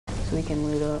so we can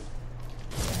loot up.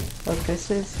 Look,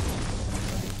 this is...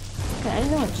 Yeah, I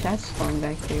know a chest spawned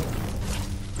back here.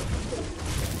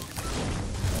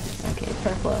 Okay,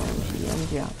 purple LMG, I'm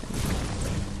dropping.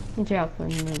 I'm dropping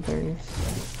the burst.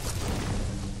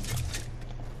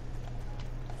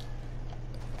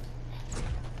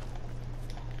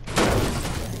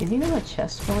 Did you know a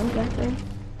chest spawned back there?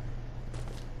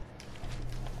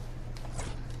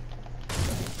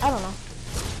 I don't know.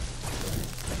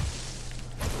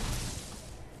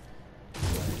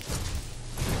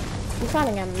 I'm trying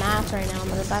to get math right now,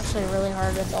 but it's actually really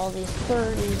hard with all these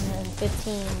 30s and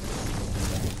 15s.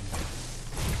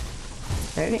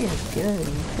 30 is good,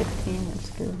 15 is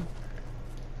good.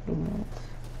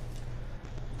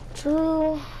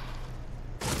 True.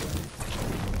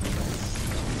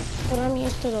 But I'm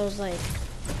used to those, like,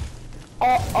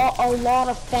 a lot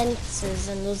of fences,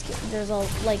 and there's a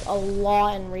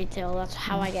lot in retail. That's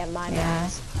how I get my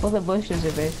maths. Well, the bushes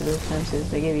are basically fences.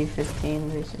 They give you 15,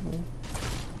 basically.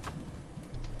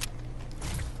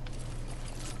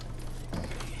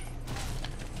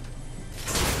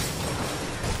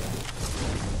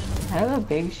 I have a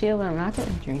big shield, but I'm not gonna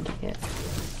drink it yet. I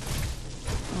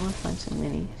wanna find some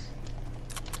minis.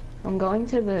 I'm going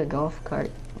to the golf cart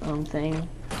thing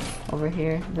over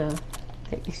here, the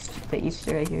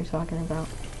Easter egg you're talking about.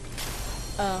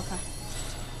 Oh, okay.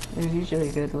 There's usually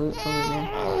good loot over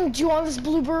there. Do you want this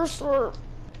blue burst or...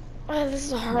 this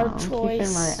is a hard choice. I'm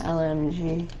keeping my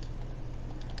LMG.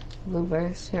 Blue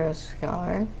burst, hero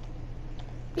scar.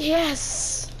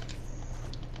 Yes!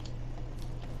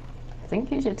 I think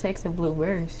you should take the blue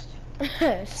burst.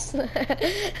 Yes.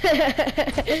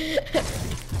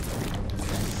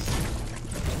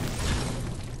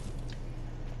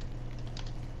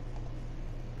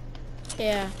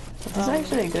 Yeah. It's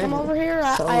actually good. Come over here.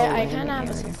 I kind of have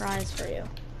a area. surprise for you.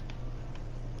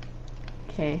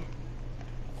 Okay.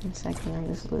 1 second, I'm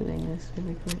just looting this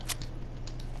really quick.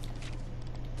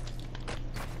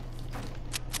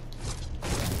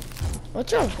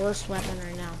 What's your worst weapon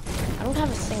right now? I don't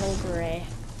have a single gray.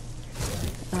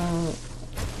 My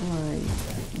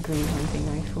green hunting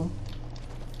rifle.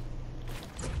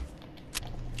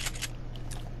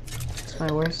 It's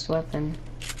my worst weapon.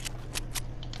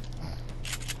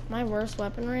 My worst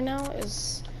weapon right now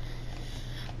is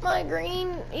my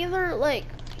green, either like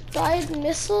guided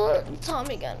missile or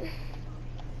Tommy gun.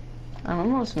 I'm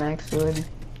almost max wood.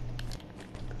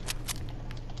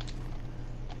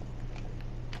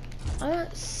 I'm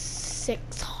at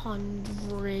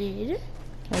 600.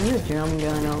 There's a drum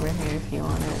gun over here if you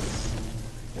want it.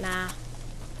 Nah.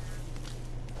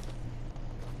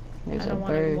 There's I a don't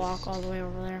want to burst. walk all the way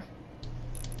over there.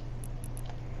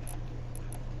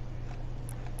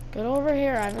 Get over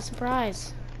here, I have a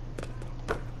surprise.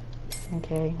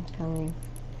 Okay, coming.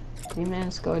 The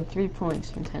man scored 3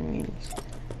 points from 10 meters.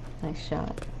 Nice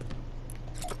shot.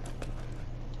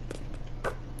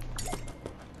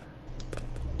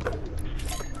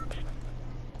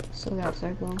 Still got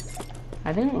circle.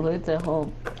 I didn't loot the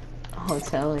whole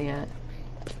hotel yet.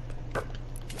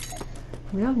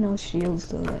 We have no shields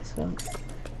though, that sucks.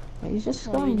 Are you just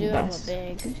Well, going you do have a best?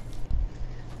 big.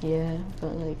 Yeah,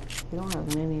 but like, we don't have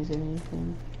minis or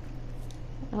anything.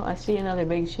 Oh, I see another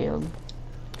big shield.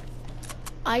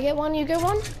 I get one, you get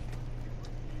one?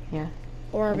 Yeah.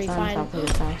 Or are we It's on fine? top of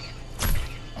the house.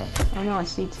 Oh no, I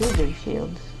see 2 big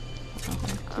shields.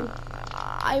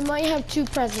 I might have 2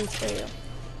 presents for you.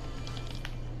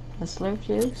 A slurp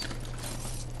juice?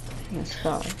 And a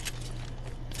star.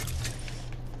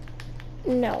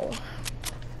 No.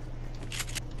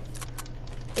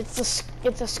 It's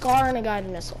a scar and a guided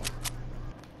missile.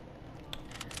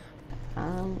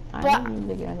 I But don't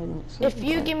need the guided. If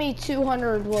you give me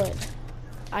 200 wood,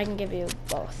 I can give you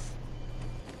both.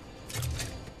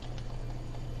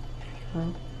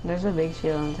 Well, there's a big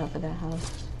shield on top of that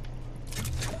house.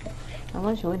 How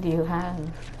much wood do you have?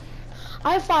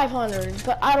 I have 500,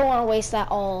 but I don't want to waste that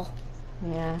all.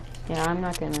 Yeah, I'm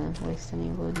not gonna waste any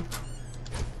wood.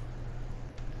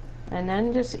 And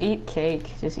then just eat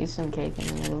cake. Just eat some cake in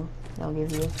the middle. They'll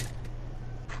give you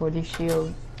 40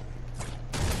 shield.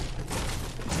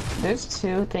 There's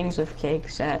 2 things with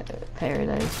cakes at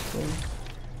Paradise too.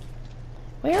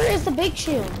 Where is the big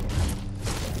shield?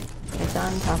 It's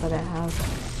on top of that house.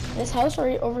 This house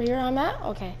right over here I'm at?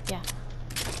 Okay, yeah.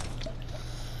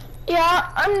 Yeah,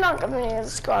 I'm not gonna need a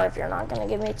scar if you're not gonna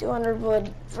give me 200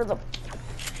 wood for the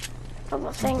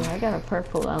thing. Okay, I got a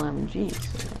purple LMG,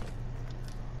 so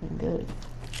I'm good.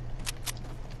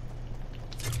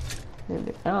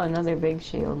 Oh, another big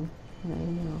shield. There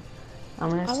you go. I'm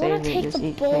gonna save it, take just the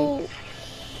eat bull. cake.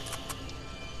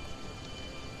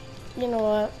 You know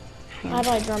what? I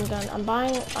buy drum gun. I'm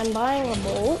buying a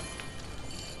bolt.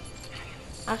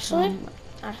 Actually,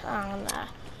 I don't know.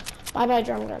 I buy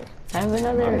drum gun. I have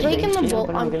another I'm taking big the shield, bolt.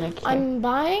 but I'm gonna kill. I'm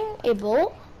buying a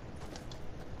bolt,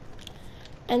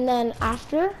 and then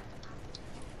after,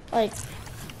 like,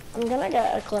 I'm gonna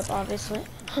get a clip, obviously.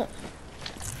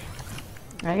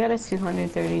 I got a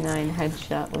 239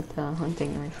 headshot with the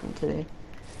hunting rifle today.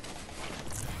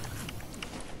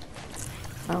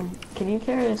 Can you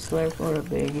carry a slurp or a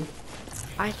big?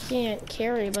 I can't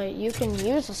carry, but you can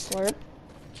use a slurp.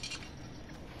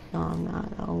 No, I'm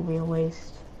not. That will be a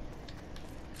waste.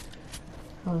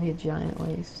 That will be a giant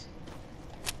waste.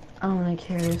 I'm gonna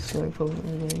carry a slurp over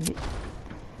a big.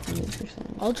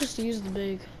 100%. I'll just use the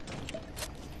big.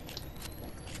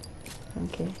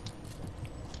 Okay.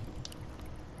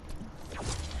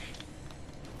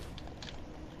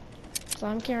 So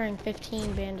I'm carrying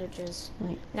 15 bandages.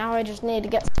 Wait. Now I just need to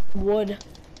get some wood.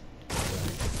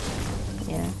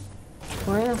 Yeah.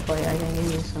 We're gonna play. I can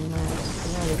give you some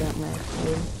max. I already got max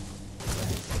food.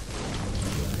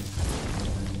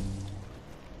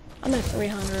 I'm at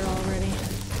 300 already.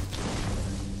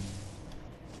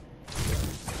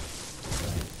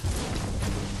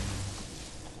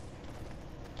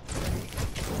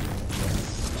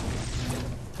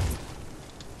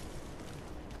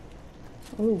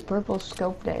 Ooh, purple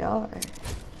scope they are.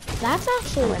 That's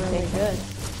actually really good.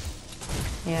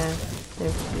 Yeah,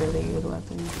 they're really good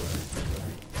weapons.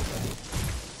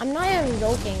 I'm not even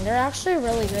joking. They're actually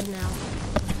really good now.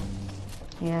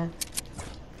 Yeah.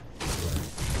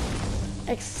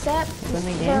 Except When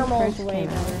the game thermal's first way came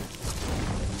out. better.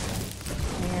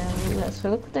 Yeah, so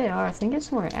look what they are. I think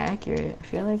it's more accurate. I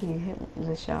feel like you hit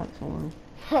the shots more.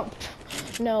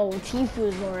 No, Tifu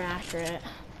is more accurate.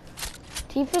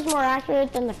 Tifu's more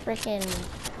accurate than the frickin'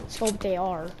 scope they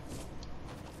are.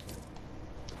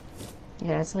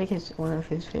 Yeah, it's like one of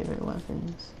his favorite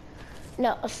weapons.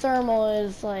 No, a thermal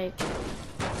is like... no,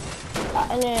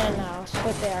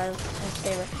 scope they are is his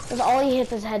favorite. Because all he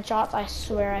hits is headshots, I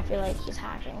swear I feel like he's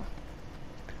hacking.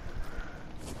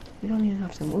 You don't even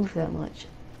have to move that much.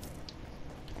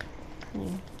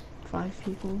 5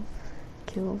 people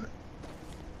killed.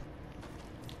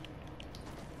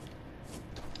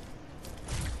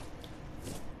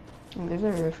 There's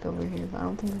a rift over here, but I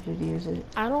don't think we should use it.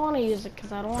 I don't want to use it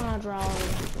because I don't want to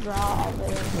draw all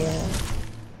this. Yeah.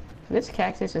 This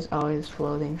cactus is always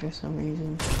floating for some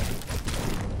reason.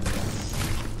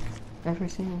 Every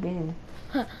single game.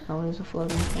 Always a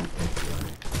floating cactus.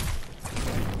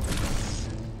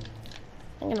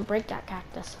 I'm gonna break that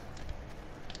cactus.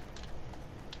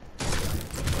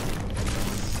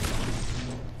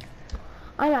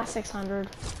 I'm at 600.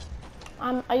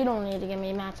 You don't need to give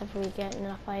me mats if we get in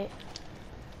a fight.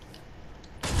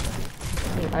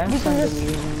 I have some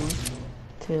medium ammo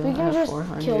too. We I can have just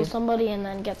 400. kill somebody and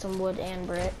then get some wood and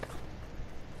brick.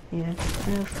 Yeah, I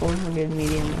have 400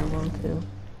 medium ammo too.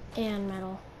 And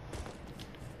metal.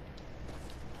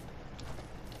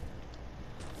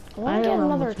 I want to get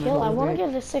another kill. I want to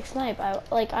get a 6 snipe.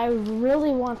 I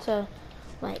really want to,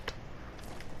 like,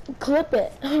 clip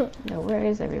it. No, where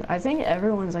is everyone? I think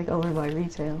everyone's like over by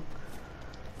retail.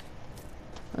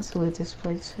 Let's loot this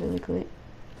place really quick.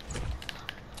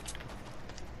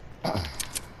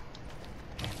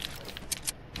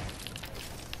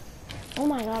 Oh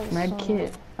my god. Med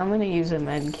kit. I'm gonna use a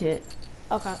med kit.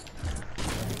 Okay.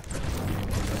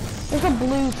 There's a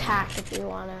blue tack if you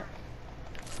want it.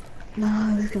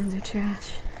 No, these guns are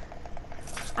trash.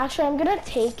 Actually, I'm gonna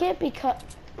take it because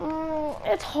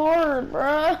it's hard,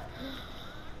 bruh.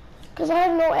 Cause I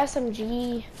have no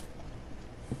SMG.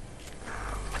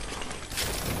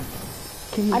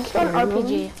 Can you I just got an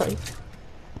RPG. Like,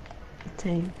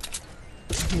 dang.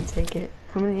 You take it.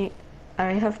 How many?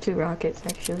 I have 2 rockets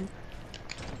actually.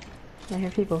 I hear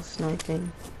people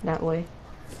sniping that way.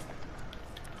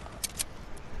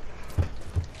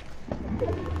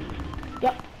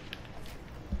 Yep.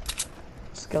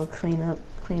 Let's go clean up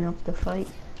the fight.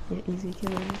 Get easy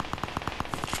kills.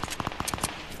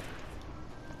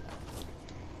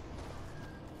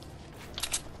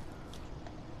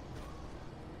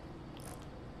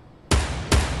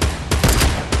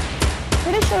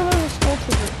 Pretty sure there's a skull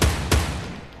trooper.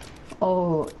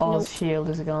 Oh, all Nope. shield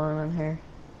is gone on her.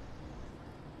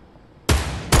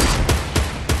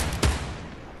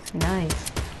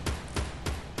 Nice.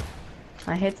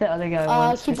 I hit the other guy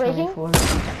once keep for breaking. 24.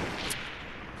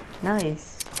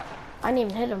 Nice. I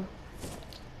didn't even hit him.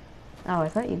 Oh, I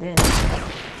thought you did.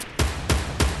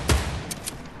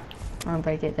 I'm gonna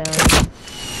break it down.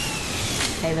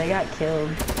 Hey, they got killed.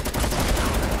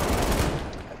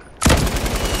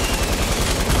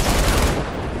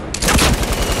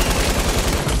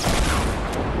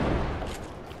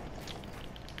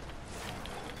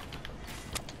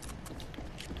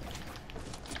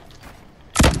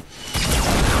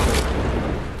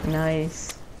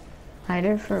 Nice.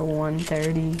 Hider for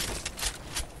 130.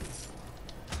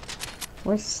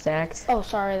 We're stacked. Oh,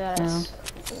 sorry that No.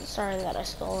 I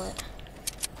stole it.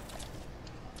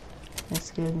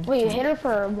 That's good. Wait, you hit her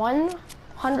for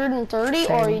 130,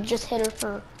 or you just hit her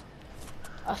for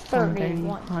a 30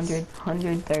 once?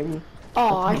 130.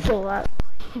 Oh, I stole that.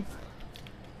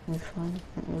 It's fun.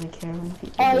 I don't really care when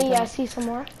people Oh do yeah, I that. see some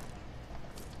more.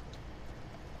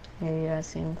 Yeah, I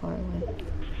see him far away.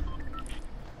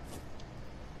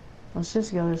 Let's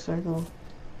just go to circle.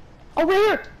 Oh, right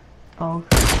here! Oh,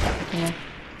 yeah.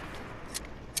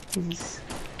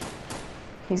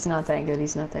 He's not that good.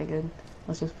 He's not that good.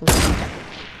 Let's just put him.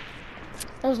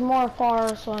 There's more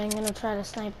far, so I'm gonna try to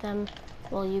snipe them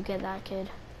while you get that kid.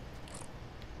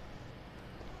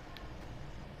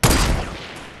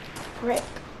 Rick.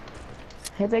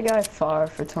 Hit the guy far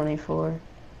for 24. I'm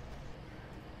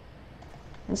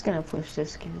just gonna push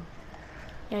this kid.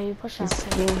 Yeah, you push that He's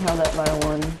kid. being held up by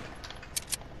one.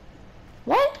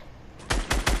 What?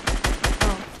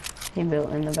 Oh. He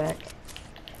built in the back.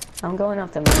 I'm going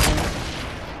up the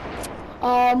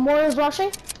mountain. More is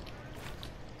rushing?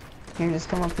 Here, just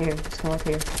come up here. Just come up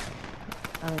here.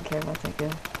 I don't care about that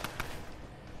kill.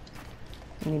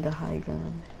 I need the high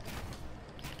ground.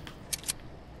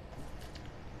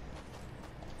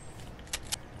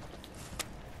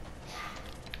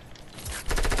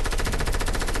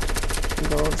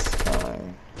 Gold star.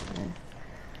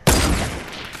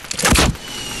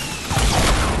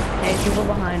 Hey, people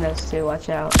behind us too, watch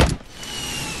out.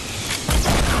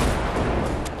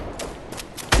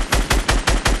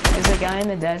 There's a guy in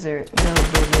the desert, build,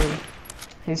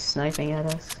 who's sniping at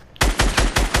us.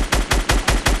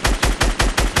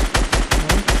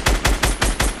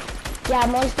 Yeah,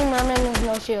 Moisty Merman has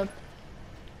no shield.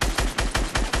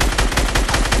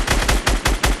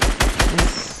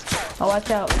 Oh,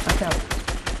 watch out, watch out.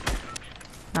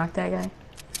 Knock that guy.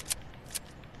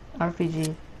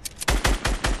 RPG.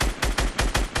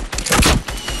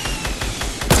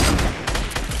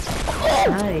 Oh!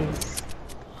 Nice.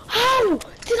 How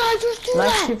did I just do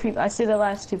Last that? two people. I see the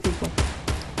last two people.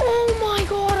 Oh my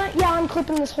god. Yeah, I'm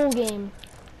clipping this whole game.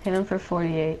 Hit him for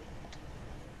 48.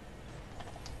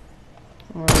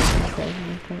 I'm gonna get these guys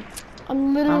really quick.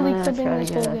 I'm literally gonna clipping try to this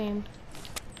get whole a- game.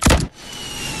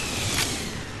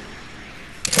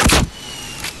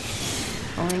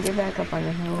 I'm gonna get back up on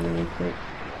the hill really quick.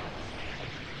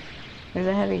 There's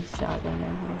a heavy shotgun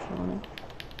down here if you want it.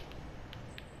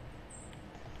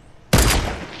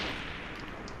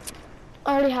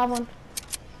 I already have one.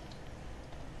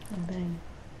 Oh, dang.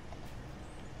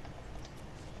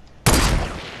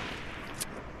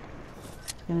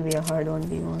 It's gonna be a hard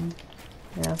 1v1.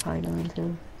 Yeah, I'm probably going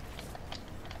to.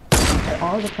 It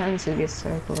all depends who gets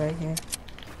circle right here.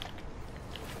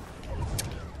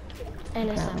 And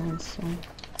it's That done. one's so...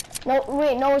 No,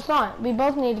 wait, no, it's not. We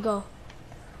both need to go.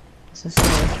 Let's just go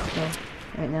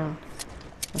right now.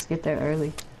 Let's get there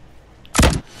early.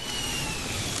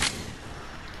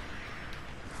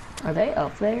 Are they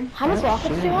up there? How much They're not rockets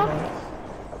do you shooting have? at us.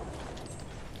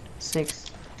 6.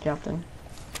 Dropped them.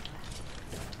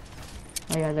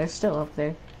 Oh yeah, they're still up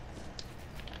there.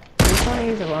 I just want to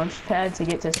use a launch pad to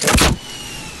get to circle.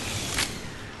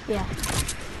 Yeah.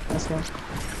 Let's go.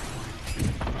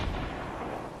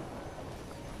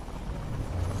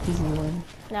 Easy win.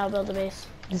 Now build a base.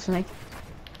 Just make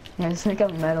a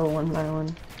metal one by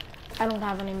one. I don't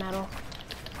have any metal.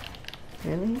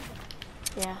 Really?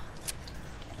 Yeah.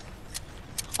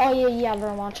 Oh yeah,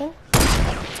 they're launching.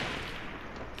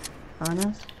 On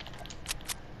us?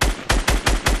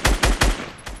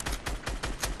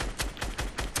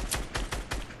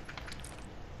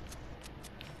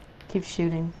 Keep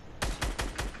shooting.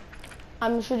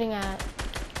 I'm shooting at.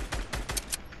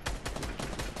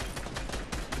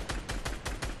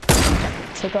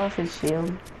 Took off his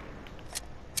shield.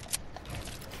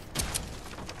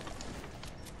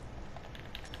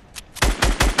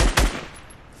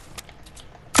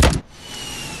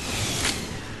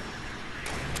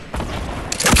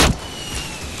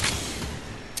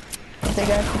 Hit the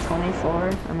guy for 24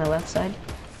 on the left side.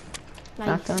 Nice.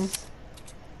 Knocked him.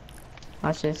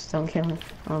 Watch this, don't kill him.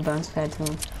 I'm gonna bounce pad to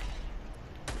him.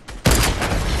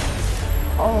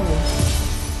 Oh!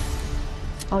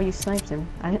 Oh, you sniped him.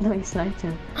 I didn't know you sniped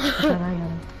him. I thought I got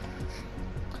him.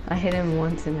 I hit him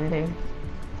once in midair.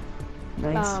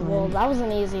 Nice Well, win. that was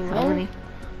an easy How many? win.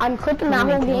 I'm clipping How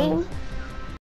that many whole kills? game.